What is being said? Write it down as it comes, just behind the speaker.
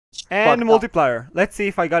And multiplier. Let's see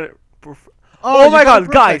if I got it. Oh my god,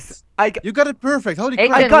 guys! You got it perfect. Holy Hey,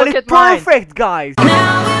 crap! I got it perfect, guys!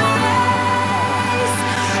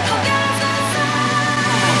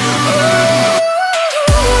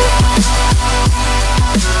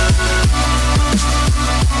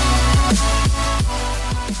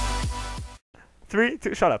 Three,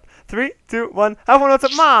 two, shut up. 3, 2, 1. Have fun, what's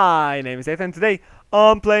up? My name is Yvette, and today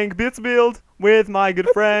I'm playing Blitz Build with my good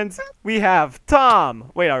friends. We have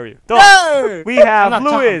Tom. Wait, are you? Tom. No! We have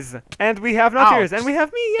Louis, and we have Nautilus, and we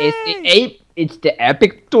have me. Yay! It's the ape. It's the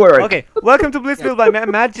epic tour. Okay, welcome to Blitz Build by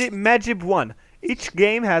Magib1. Each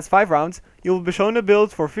game has 5 rounds. You will be shown a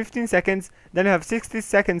build for 15 seconds, then you have 60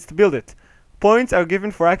 seconds to build it. Points are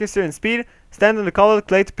given for accuracy and speed. Stand on the colored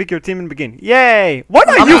clay to pick your team and begin. Yay! What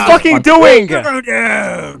are you fucking doing? Don't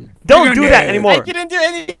do that anymore. I didn't do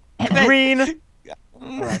anything. Green.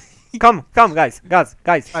 Come, guys.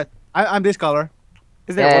 Right, I'm this color.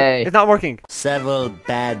 It's not working. Several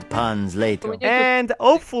bad puns later. And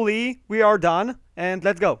hopefully we are done. And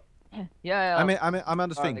let's go. Yeah. I'm on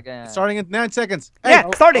this thing. Starting in 9 seconds. Yeah,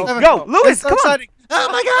 starting. Go, Louis. Come on. Oh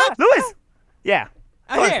my god, Louis. Yeah.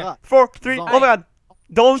 I'm here. 4, 3. Oh my god.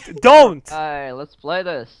 Don't. Alright, let's play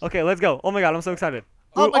this. Okay, let's go. Oh my god, I'm so excited.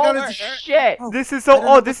 oh my god, Oh, it's shit. This is so.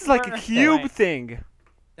 Oh, this is like a cube thing.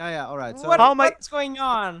 yeah. All right. So What's going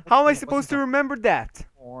on? How am I supposed to remember that?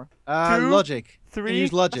 2, logic. 3,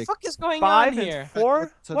 Use What logic. the fuck is going 5, on here? and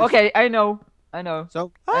 4. So Okay, I know.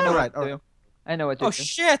 So Ah. all right. I know what to Oh do.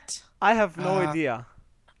 shit! I have no idea.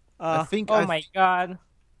 I think Oh my god.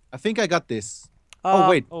 I think I got this. Oh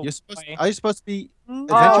wait, oh, you're supposed. wait. Are you supposed to be Oh,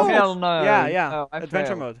 adventure mode? hell no. Yeah. No, I Adventure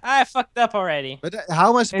failed. mode. I fucked up already. But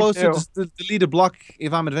how am I supposed to too. just delete a block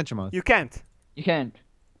if I'm adventure mode? You can't. You can't.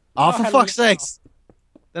 Oh, for hell fuck's no. sakes!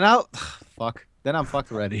 Then fuck. Then I'm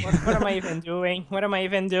fucked already. What am I even doing? What am I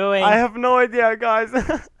even doing? I have no idea, guys. this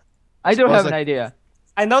I do Suppose have an I- idea.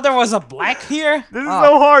 I know there was a black here. is Oh.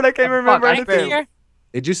 so hard. I can't Oh, remember fuck, I anything. failed. Here.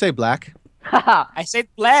 Did you say black? Haha. I said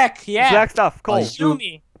black. Yeah. Black stuff. Cool. Oh, Sue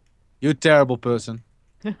me. You terrible person.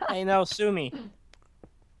 I know. Sue me.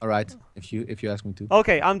 All right, if you ask me to.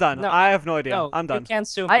 Okay, I'm done. No. I have no idea. No, I'm done. You can't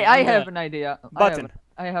sue me. I I'm have good. an idea. Button.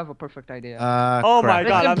 I have a perfect idea. Oh crap. my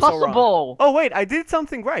god, I'm it's so wrong. impossible. Oh wait, I did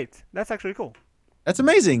something right. That's actually cool. That's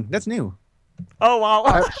amazing. That's new. Oh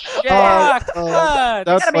wow. Shit. Fuck. Oh, God. You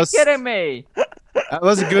that gotta be was kidding me. that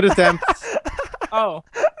was a good attempt. Oh.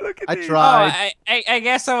 Look at I these. tried. Oh, I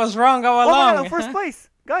guess I was wrong all Oh my god, along. I'm first place,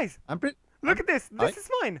 guys. I'm pretty Look at this. This I- is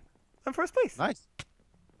mine. I'm first place. nice.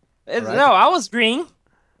 Alright. Alright. No, I was green.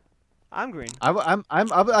 I'm green.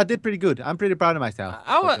 I did pretty good. I'm pretty proud of myself.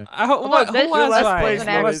 What Look, this who was last I? place,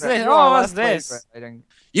 What was Louis. this? You're Oh, on what last was this? I think.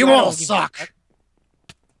 You I all don't give a suck. fuck.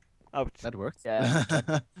 Ouch. That worked. Yeah.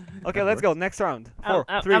 Okay, let's go. Next round. 4,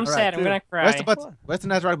 I'm 3. I'm sad. I'm two. gonna cry. Where's the button? Where's the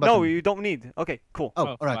network button? No, you don't need. Okay, cool. Oh,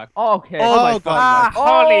 Oh, all right. fuck. Okay. Oh my Oh, god. God.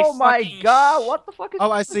 Holy Oh my fucking god, what the fuck is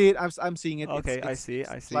Oh, I see it. I'm seeing it. Okay, It's- I see.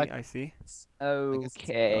 I it's see. like- I see.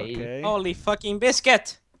 Okay. Okay. Holy fucking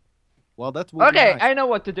biscuit. Well, that would be Okay, nice. I know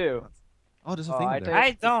what to do. Oh, there's a Oh, thing I there.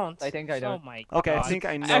 I don't. I think I Oh don't. my Okay, I god. think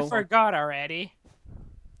I I know. forgot already.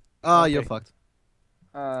 Oh, you're Okay. fucked.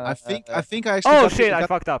 Uh, I think I actually. Oh got shit, this- I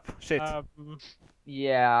fucked up. Shit.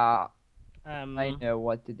 Yeah, Um, I know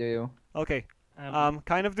what to do. Okay. um,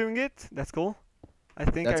 Kind of doing it. That's cool. I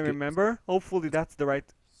think That's I good. remember. Hopefully that's the right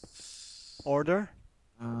order.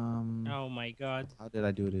 oh my god. How did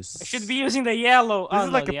I do this? I should be using the yellow. This oh, is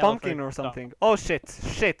no, like the a yellow pumpkin for or the something. Oh shit.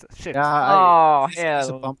 Shit. Yeah, Oh, it's a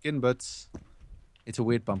hell. pumpkin, but it's a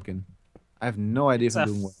weird pumpkin. I have no idea It's if a I'm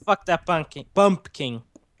doing well. fuck that pumpkin.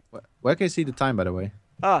 Where can you see the time, by the way?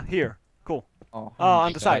 Here. Cool. Oh,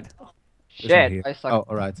 On the side. shit, here. I suck. Oh,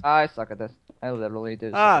 all right. I suck at this. I literally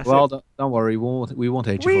do. Ah, Well, shit. don't worry. We won't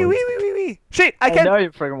hate you Wee for wee it. wee wee wee. Shit, I I can't. know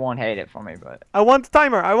you freaking won't hate it for me, but I want the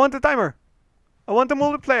timer. I want the timer. I want the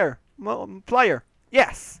multiplayer. Player.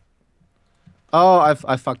 Yes. Oh,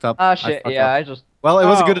 I fucked up. ah I shit. fucked Yeah, up. I just. Well, it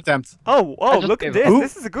was a Oh. good attempt. Oh, just look at gave this. up.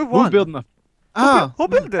 This is a good Who's one. building up? Ah, Who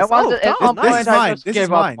built this? I wanted, Oh, at Tom, one this point is I mine, just this gave is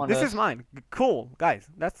up mine. on This it. is mine. Cool, guys.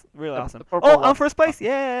 That's really awesome. the purple Oh, one. I'm first place.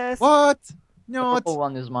 Yes. what? The No. purple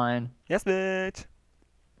one is mine. Yes, bitch.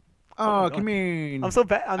 Oh, God. come in. I'm so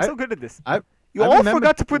bad. I'm I- so good at this. I You I all remember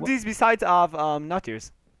forgot to put wh- these besides of not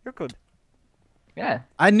yours. You're good. Yeah.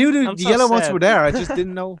 I knew I'm the so yellow ones sad. were there. I just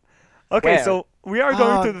didn't know. Okay, Where? so we are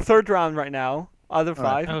going Ah. to the third round right now. Other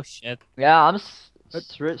Alright. 5. Oh shit. Yeah, I'm But-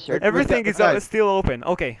 certain. Everything is guys. still open.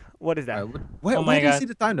 Okay, what is that? Where, Oh where my do you God. see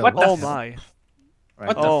the time though? What the Oh f- my. Right.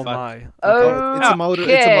 What the Oh fuck? my. Oh, It's a motor.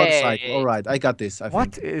 It's a motorcycle. okay. All right, I got this. I think.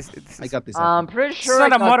 What is this? I got this. I'm pretty This sure. is I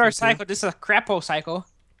not a got this, motorcycle. This is a crapo cycle.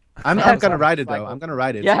 I'm Yeah, gonna it's ride it though. motorcycle. I'm gonna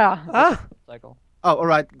ride it. Yeah. Ah. Cycle. Oh, all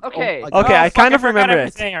right. Okay. Oh, Okay, I fuck, kind of forgot remember it.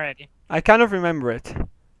 everything already. I kind of remember it.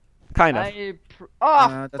 Kind of.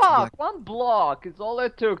 Oh that's fuck! black. 1 block is all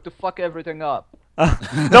it took to fuck everything up.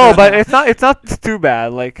 No, but it's not. It's not too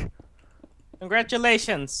bad. Like,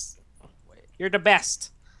 Congratulations. You're the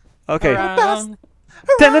best. okay. Around. Around.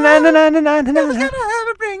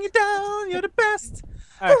 ever bring you down. You're the best.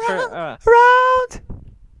 Sure,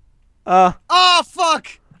 Oh fuck!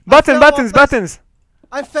 Buttons.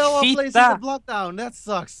 I fell off Fita. placing the block down. That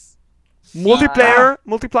sucks.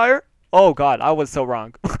 Multiplayer. Oh god, I was so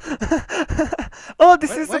wrong. Oh,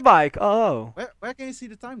 this is Wait. a bike. Oh, Where can you see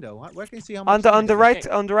the time though? Where can you see how on much?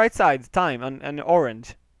 the right side, time on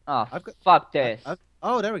orange. Oh I've got- fuck this.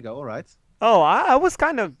 Oh, there we go. All right. Oh, I was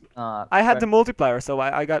kind of. Uh, I had the multiplier, so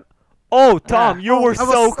I got. Oh, Tom, you were I was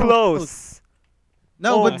so so close.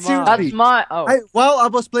 No, Oh, but my. seriously. That's my. Oh. While I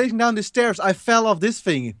was placing down the stairs, I fell off this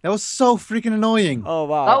thing. That was so freaking annoying. Oh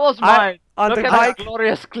wow. That was mine. On Look the at my bike,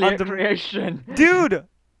 glorious on the- creation. dude.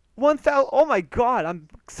 1,000. Oh my god, I'm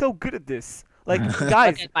so good at this. Like, Look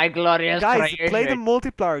guys, at my glorious guys, creation. play the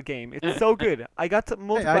multiplier game. It's so good. I got the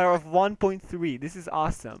multiplier of 1.3. This is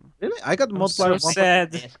awesome. Really? I got the I'm multiplier so of 1.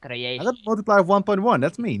 sad. Glorious I creation. got the multiplier of 1.1.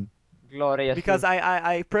 That's mean. Glorious. Because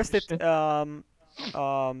I pressed it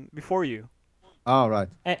before you. All right.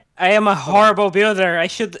 I am a horrible builder. I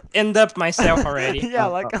should end up myself already. Yeah,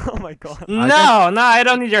 like, oh my god. No, I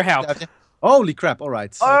don't need your help. Holy crap! All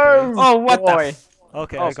right. Oh, Oh, what the boy.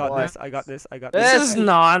 Okay, Oh, I got boy. this. I got this. This This is is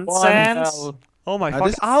nonsense. Hell. Oh my this fuck.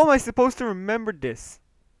 is- How am I supposed to remember this?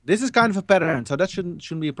 This is kind of a pattern, so that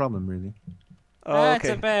shouldn't be a problem really. Oh, That's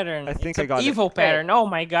okay. a pattern. I think It's I got an it. evil pattern. Oh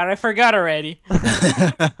my god, I forgot already.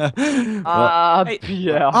 Well- Hey.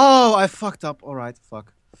 Yeah. oh, I fucked up. All right.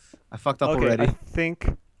 Fuck. I fucked up Okay, already. I think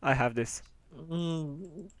I have this.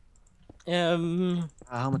 Mm,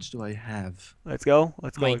 How much do I have? Let's go.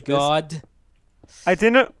 Let's go my with this. god. I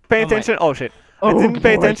didn't pay Oh my- attention. Oh shit. I Oh, didn't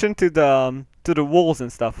pay boy. attention to the walls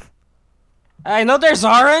and stuff. I know there's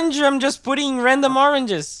orange. I'm just putting random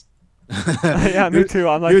oranges. Yeah, me too.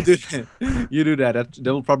 I'm like, You do, you do that.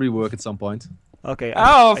 That will probably work at some point. okay.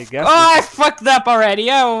 Oh, I guess. I fucked up already.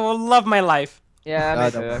 I love my life. Yeah,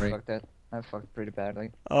 me don't too. I worry. fucked it. I fucked pretty badly.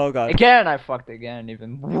 Oh god. Again, I fucked again.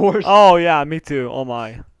 Even worse. Oh yeah, me too. Oh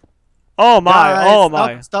my. Oh my. Guys, Oh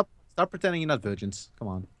my. Stop pretending you're not virgins. Come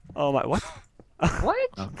on. Oh my. What? What?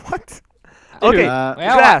 What? Okay. Uh,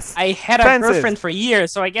 Well, Glass. I had a Fences. girlfriend for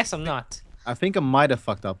years, so I guess I'm not. I think I might have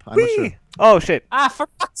fucked up. I'm not sure. Whee! Oh shit. Ah, for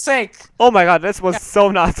fuck's sake. Oh my god, this was so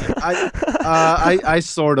not. I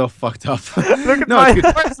sort of fucked up. Look at no, mine. it's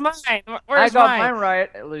good. Where's mine? I Where's got mine? mine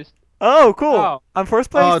right at least. Oh cool. Oh. I'm first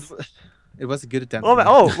Oh, place. it was a good attempt. Oh my.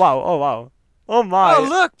 Oh wow. Oh wow. Oh my. Oh,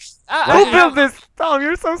 look. Who built this? Tom,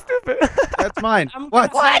 you're so stupid. That's mine. I'm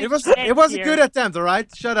What? gonna It was a here. good attempt. All right.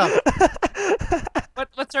 Shut up.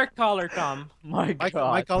 What's our color, Tom? My My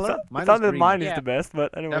God. color. I Mine thought is that green. mine is Yeah. the best,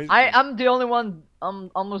 but anyways. I'm the only one. I'm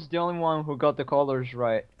almost the only one who got the colors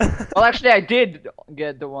right. Well, actually, I did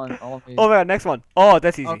get the one. Only. Oh my god, next one. Oh,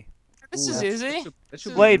 that's easy. This Ooh, is easy. that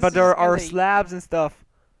should Wait, be but easy. there are easy. slabs and stuff.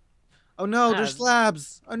 Oh no, there's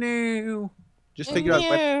slabs. Oh no. Just figure out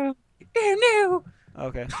what. Oh no.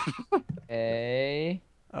 Okay. Okay.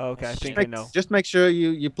 Okay, I think I know. Just make sure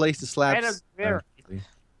you place the Right up slabs. there.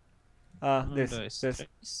 This. Fita,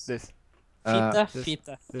 this-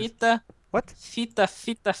 fita, this. fita. What? Fita,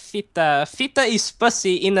 fita, fita. Fita is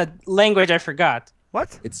pussy in a language I forgot.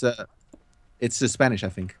 What? It's Spanish, I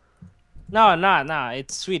think. No,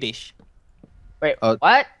 it's Swedish. Wait. Oh.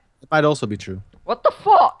 What? It might also be true. What the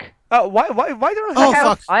fuck? Why don't I Oh, have?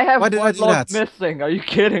 fuck. I have Why did I one do log that? missing. Are you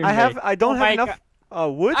kidding I me? have. I don't Oh have my enough.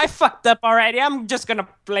 Wood. I fucked up already. I'm just gonna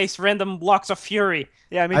place random blocks of fury.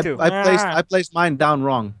 Yeah, me too. I placed mine down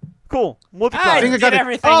wrong. Cool. I Multiply. think I did got it.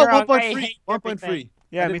 everything Oh, wrong. 1.3. I hate 1.3.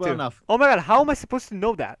 Yeah, I me did well too. enough. Oh my god, how am I supposed to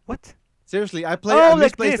know that? What? Seriously, I Oh, like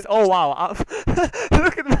misplaced this. it. Oh wow.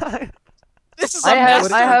 Look at mine. This is a I have a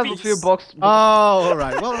masterpiece. few boxes. Oh, all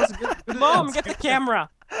right. Well, that's a good Mom, attempt. get the camera.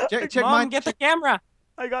 check Mom, mine. get the camera.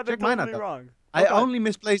 I got that Check mine out, totally though. wrong. I Oh, God. only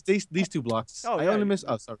misplaced these two blocks. Oh, I yeah, only you- miss.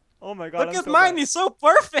 Oh, sorry. Oh my god. Look I'm at so mine. bad. It's so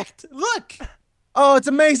perfect. Look. Oh, it's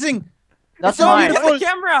amazing. That's so mine. beautiful. Get the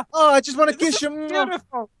camera. Oh, I just want to This kiss is you.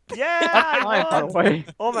 beautiful. Yeah. That's I mine, by the won. way.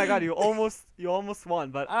 Oh my god, you almost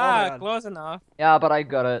won, but oh my god. Close enough. Yeah, but I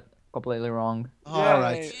got it completely wrong. All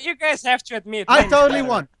right. You guys have to admit. I mine's totally better.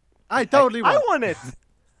 won. I totally won. I won it.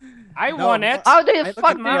 I No, won it. How the look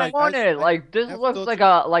fuck at do mine. you want it? Like this I've looks told like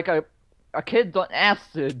a kid on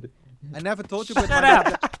acid. I never told you, but Shut my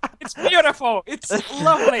up. It's beautiful. It's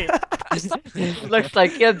lovely. Looks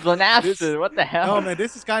like kids on acid. What the hell? No, man,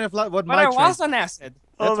 this is kind of like what But my I was trend. on acid.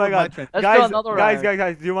 Oh That's my what god. trend- Let's do Guys, another guys,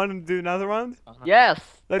 round. do you want to do another round? Yes.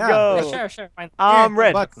 Let's Yeah. go. Yeah, sure, fine. I'm Yeah,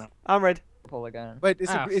 red. but- I'm red. Pull again. Wait,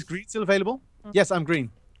 Ah. is green still available? Yes, I'm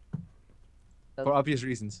green. For That's, obvious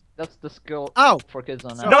reasons. that's the skill Ow! for kids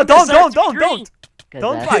on No, No, acid. don't, deserve don't, to be don't, green. don't.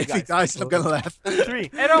 Don't fight, guys. Guys, I'm gonna laugh. 3.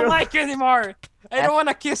 I don't like you anymore. I don't want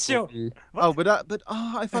to kiss you. Oh, but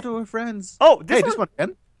I thought we were friends. Oh, this Hey, one this one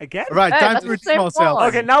again. again? All right, Hey, time that's to the redeem same ourselves. one.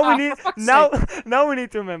 Okay, now we Ah, need for fuck's now we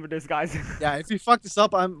need to remember this, guys. Yeah, if you fuck this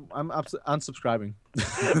up, I'm unsubscribing.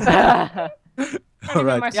 Yeah, All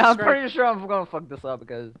right. My I'm pretty sure I'm gonna fuck this up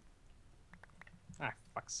because. Ah,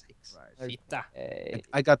 fuck's sakes. Right. Fita. Hey.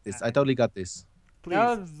 I got this. I totally got this. Please,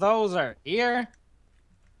 Now those are here.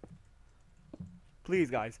 please,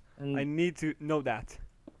 guys. And I need to know that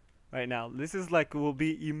right now. This is like will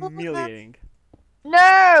be humiliating.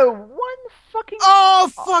 No! One fucking.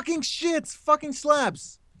 Oh, fucking shit! Fucking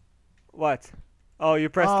slabs. What? Oh, you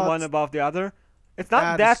pressed Oh, one it's- above the other. It's not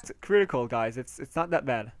Yeah, that critical, guys. It's not that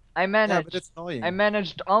bad. I Yeah, managed. but it's annoying. I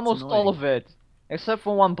managed almost all annoying. of it, except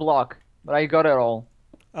for one block, but I got it all.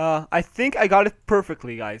 I think I got it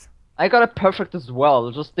perfectly, guys. I got it perfect as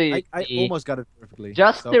well. Just I the almost got it perfectly.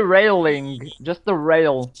 just so- the railing, just the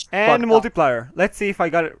rail. And fucked up. multiplier. Let's see if I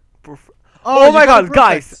got it. Oh, Oh you my got it god,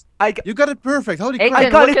 guys! perfect. You got it perfect. Holy Hey, crap! I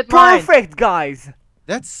Then got look it at mine. perfect, guys!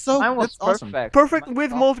 That's so. Mine was that's awesome. perfect. Perfect Mine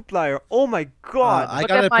with was multiplier. Oh my god! I Look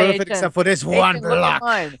got at it my perfect 810. except for this Hey, one then look at block.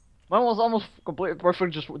 mine. Mine was almost completely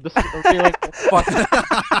perfect. Just with this railing. Fuck.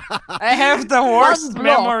 I have the worst block,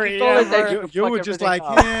 memory it's all it ever. takes. You Fuck were just everything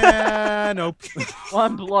like, up. yeah, nope.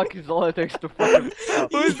 One block is all it takes to fuck everything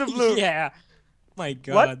up. Who's the blue? Yeah. My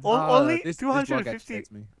What? god. Only this block 250?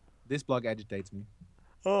 agitates me. This block agitates me.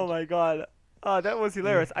 Oh my god. That was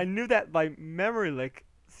hilarious. I knew that by memory, like,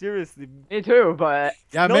 seriously. Me too, but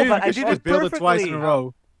Yeah, No, maybe but we I should did just it build it twice in a perfectly.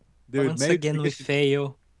 row. Dude, Once maybe again we because-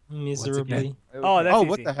 fail miserably. Oh, that's Oh, easy.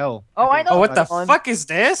 what the hell? oh, I know. Oh, what the that one. fuck is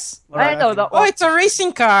this? I know that Oh, one. it's a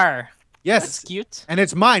racing car. That's Yes, cute. and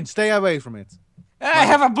it's mine. Stay away from it. I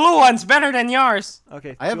have a blue one. It's better than yours.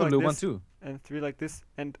 Okay. I have two a like blue one this, too. And 3 like this,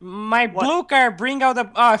 and My What? blue car bring out the.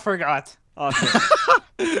 Oh, I forgot. okay.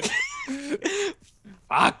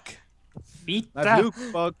 Fuck. My Fita.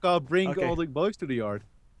 blue block bring Okay. all the boys to the yard.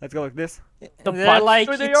 Let's go like this. The They're butts like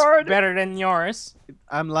to the it's yard? better than yours.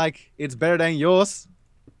 I'm like, it's better than yours.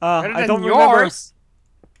 Better I than don't remember. yours.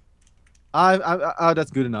 Oh,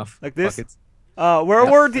 that's good enough. Like this? Fuck it. Where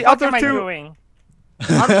were the What other am I 2? doing?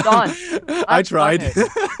 I'm done. I I've tried. done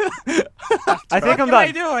I think I'm What am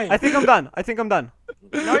I done. doing? I think I'm done. I think I'm done.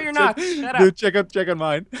 No, you're not. Shut up. Dude, check on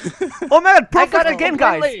mine. Oh man, I got perfect it again,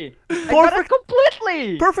 guys. completely. I got it Perfect.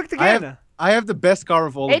 completely. Perfect I again. have- I have the best car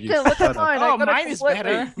of all of you. Ethan, look Shut at up. mine. Oh, I got it mine is completely.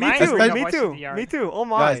 better. Me Mine too. is better Me than too. the yard. Me too. Oh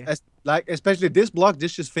Guys, my. like especially this block,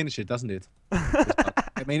 this just finish it, doesn't it?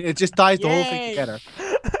 I mean, it just ties the whole thing Yay. together.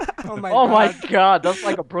 Oh my Oh god. my god, that's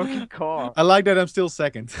like a broken car. I like that I'm still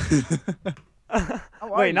second. How are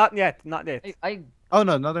Wait, you? not yet. Not yet. Oh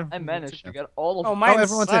no, another. I managed to get all of Oh, Oh, mine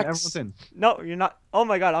everyone's sucks. in. Everyone's in. No, you're not. Oh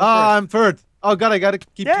my god. I'm Ah, first. I'm third. Oh god, I gotta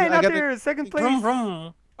keep. Yeah, I you're not gotta. here. Second place. Vroom,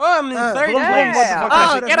 vroom. Oh, I'm in third vroom, vroom, place. what the fuck?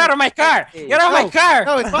 Ah, Get out of my car! Get out of my No, car!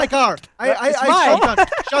 No, it's my car. I It's mine.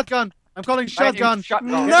 shotgun. I'm calling shotgun.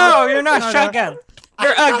 Shotgun. No, you're not No. shotgun.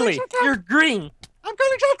 You're I'm ugly. shotgun. You're green. I'm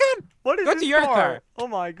calling shotgun. What is Go this to your car? car. Oh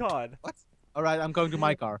my god. All right, I'm going to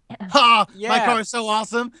my car. Ha! My Yeah. car is so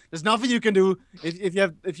awesome. There's nothing you can do if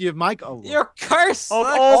you have my car. Oh, Your car sucks.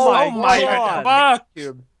 oh my God. Fuck.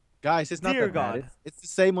 Cube. guys, it's not Dear that bad. God. It's the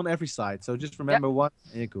same on every side. So just remember one.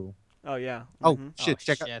 Yeah, cool. Oh yeah. Oh Mhm. shit! Oh,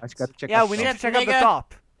 check. shit. I just gotta check. Yeah, out we need top. to check out the nigga.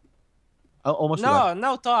 top. Oh, almost. No,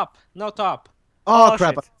 no top. No top. Oh, Oh,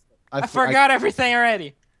 crap! shit. I forgot everything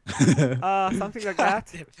already. Something like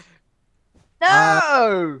that.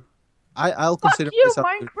 No! I'll Fuck consider you, this up.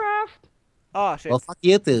 Minecraft! Oh shit. Well, fuck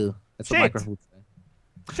you too. That's what Shit. Minecraft would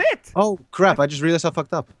say. Shit. Oh crap! I just realized I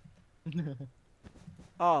fucked up.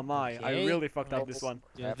 Oh my. I Okay. really fucked up this one.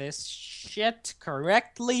 Do this shit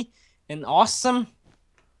correctly and awesome.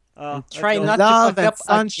 Let's try go. not to Love fuck and up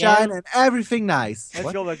sunshine again. and everything nice. Let's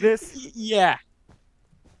What? go like this. Yeah.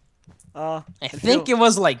 I I think it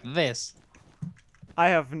was like this. I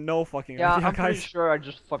have no fucking Yeah, idea, I'm pretty guys. sure I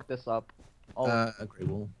just fucked this up. Oh,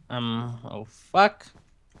 Agreeable. Oh fuck.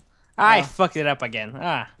 I Uh. fucked it up again.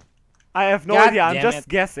 Ah. I have no God idea. I'm damn just it.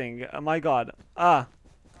 guessing. My god.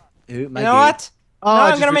 You know what? Oh, now I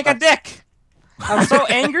I'm just gonna make a realized- dick. I'm so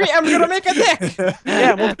angry. I'm gonna make a dick.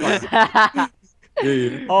 Yeah, multiply.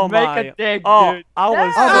 Yeah. Oh Make my. a dick, Oh, dude. I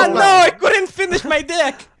was. Oh, Ah so- no! I couldn't finish my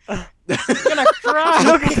dick. I'm gonna cry.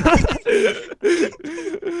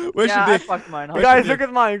 Look. Where's Yeah, your I dick? fucked mine. Guys, look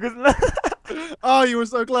at mine. Oh, you were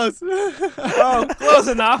so close. Oh, close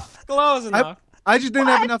enough. Close enough. I just didn't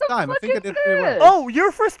have What enough the time. I fuck think I is did pretty well. this? Oh,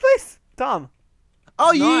 you're first place, Tom.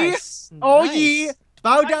 Oh yeah! Nice. Oh Nice. yeah!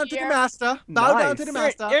 Bow down to the yeah. master. Bow down to the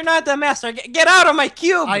Nice. master. You're not the master. Get out of my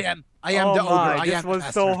cube. I am. I am Oh the ogre. my, I this am the was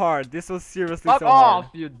master. so hard. This was seriously Fuck so off,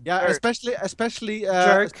 hard. you Yeah, dirt. especially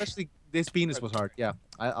Jerk. this penis was hard. Yeah,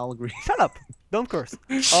 I'll agree. Shut up. Don't curse.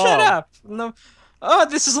 Shut up. No. Oh,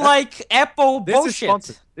 this is like Apple This is bullshit.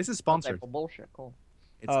 sponsored. This is Type sponsored. of bullshit. Cool.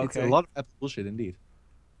 It's a Okay. lot of Apple bullshit indeed.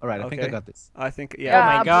 All right, I think I Okay. got this. I think, Yeah, yeah. my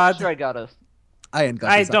I'm pretty God. sure I got us. I ain't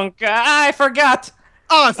got I this. don't. I forgot.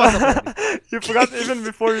 Oh, I fucked up already. You forgot even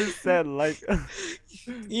before you said, like.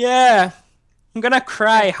 Yeah. I'm gonna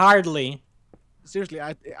cry hardly. Seriously,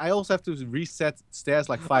 I also have to reset stairs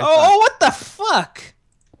like 5 Oh, times. what the fuck?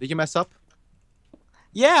 Did you mess up?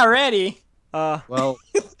 Yeah, already. Well,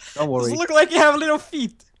 don't worry. Does it look like you have little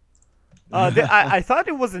feet? I thought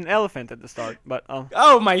it was an elephant at the start, but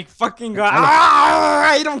Oh my fucking god. Ah,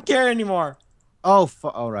 I don't care anymore. Oh,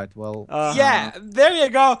 all right. Well, Yeah, there you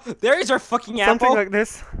go. There is our fucking something apple. like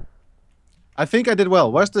this. I think I did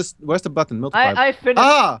well. Where's the button? Multiply. I finished.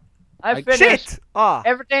 Ah, I finished. Shit! Ah.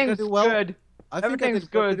 Everything's do well? good. I think I Everything's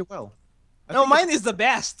did good. pretty well. I No, think mine is the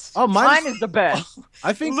best. Oh, Mine is the best.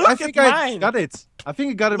 I think Look I think at I mine. got it. I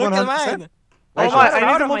think I got it Look 100%. at mine. Oh Wait, my, shit. I need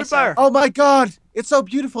proud a of multiplier. Oh my god, it's so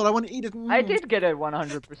beautiful. I want to eat it. I did get it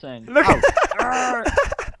 100%. Look.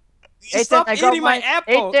 Stop I got eating my mine.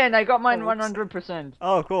 apple. 810, I got mine 100%.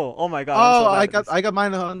 Oh, cool. Oh my god. Oh, I'm so bad at this. I got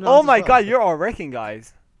mine on. Oh my god, you're all wrecking,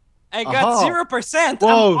 guys. I got Aha. 0%.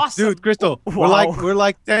 Whoa, I'm awesome. dude, Crystal, Wow. we're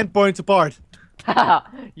like 10 points apart.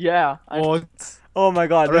 Yeah. What? Oh my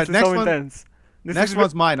god, Alright, this is next so one- intense. This Next is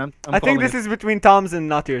one's mine. I'm I think calling this it. is between Tom's and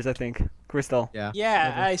Nuttiers, I think. Crystal. Yeah.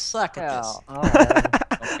 Yeah, I suck at Yeah.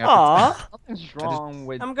 this. Aww. Something's wrong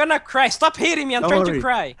with. I'm gonna cry. Stop hitting me. I'm Don't trying worry. to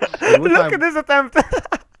cry. Look at this attempt.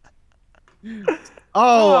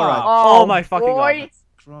 Oh, alright. Oh my fucking boy.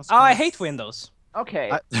 god. Oh, I hate Windows. Okay.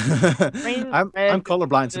 I'm red,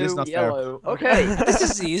 colorblind, so this is blue, not fair. yellow. Okay. This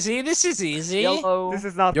is easy. This is easy. Yellow. This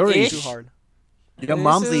is not You're too easy. hard. Your This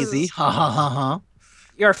mom's is- easy. Ha ha ha ha.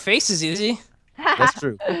 Your face is easy. That's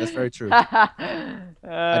true. That's very true. I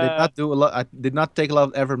did not do a lot. I did not take a lot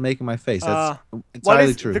of effort making my face. That's What entirely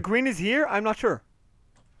is true. the green is here? I'm not sure.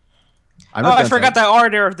 I'm Oh, not I gonna forgot tell the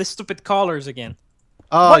order of the stupid colors again. you.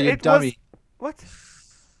 Oh, What? you It was- dummy. What?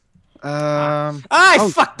 I Oh,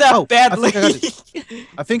 fucked up oh, I badly. think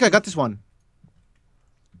I think I got this one.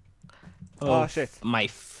 Oh shit. My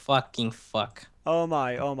fucking fuck. Oh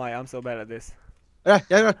my, I'm so bad at this. Yeah.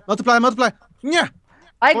 Multiply. Yeah.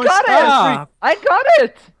 I Points. got it! Ah. I got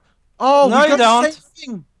it! Oh, No, we you got the don't. same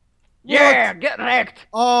thing. Yeah, get wrecked!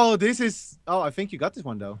 Oh, this is. Oh, I think you got this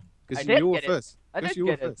one though, I because did you were get it. first. I 'Cause did you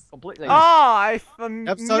were get it first. completely. I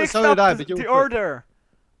Yep, so- mixed so did I, up but you the were first. order.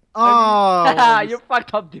 Oh, You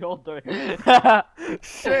fucked up the order.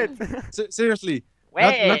 Shit. seriously.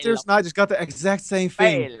 Well, Nuttiers and I just got the exact same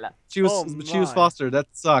thing. well. She was Oh she was my. faster. That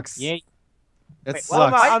sucks. Yeah. That Wait, Oh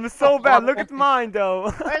what? sucks. my, I'm so Oh, bad. block Look at missing. mine though.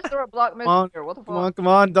 Why is there a block missing on, here? What the fuck? Come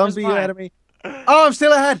on, don't Where's be mine? ahead of me. Oh, I'm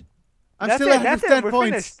still ahead. I'm That's still it. ahead That's with it. 10 We're points.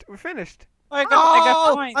 finished. We're finished. I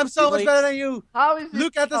got points. I'm so much Delete. better than you. How is this?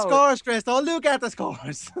 Look at the Oh, scores, Crystal. Look at the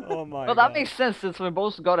scores. Oh my. Well, god. that makes sense since we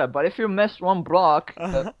both got it. But if you miss one block,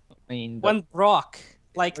 Uh-huh. I mean, One Brock,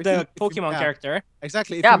 like If the you- if you- Pokemon yeah. character.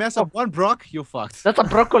 Exactly. If Yeah, you mess up one Brock, you're fucked. that's a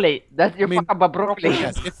broccoli. That you I mean, fuck up a broccoli.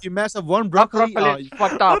 Yes. If you mess up one That broccoli, broccoli is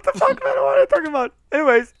fucked up. What the fuck, man? What are you talking about?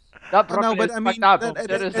 Anyways. That no, broccoli but is I mean, fucked up.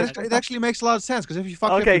 it actually makes a lot of sense because if you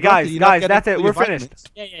fuck up Okay, your broccoli, guys, you're not getting that's it. all We're your finished.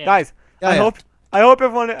 vitamins. Yeah. Guys, Yeah, I yeah. hope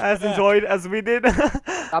everyone has enjoyed as we did.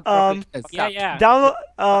 That broccoli is Yes. fucked Yeah. up.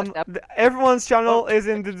 Download everyone's channel is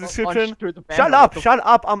in the Punch description. through the Shut banner. up, shut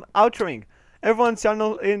up. I'm outroing. Everyone's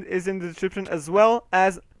channel is in the description as well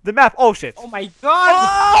as the map. Oh shit. Oh my god!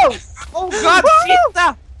 Oh! Oh god!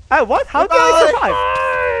 Pizza! What? How did I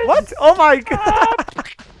survive? What? Oh my god.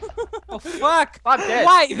 Oh fuck! Fuck this.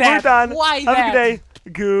 Why We're that? done. Why Have that? a good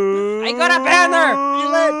day. Good. I got a banner. See you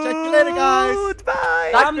later. Check you later, guys. Goodbye.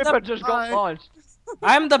 That I'm the- creeper just got Bye. launched.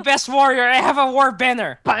 I'm the best warrior. I have a war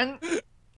banner. Bang.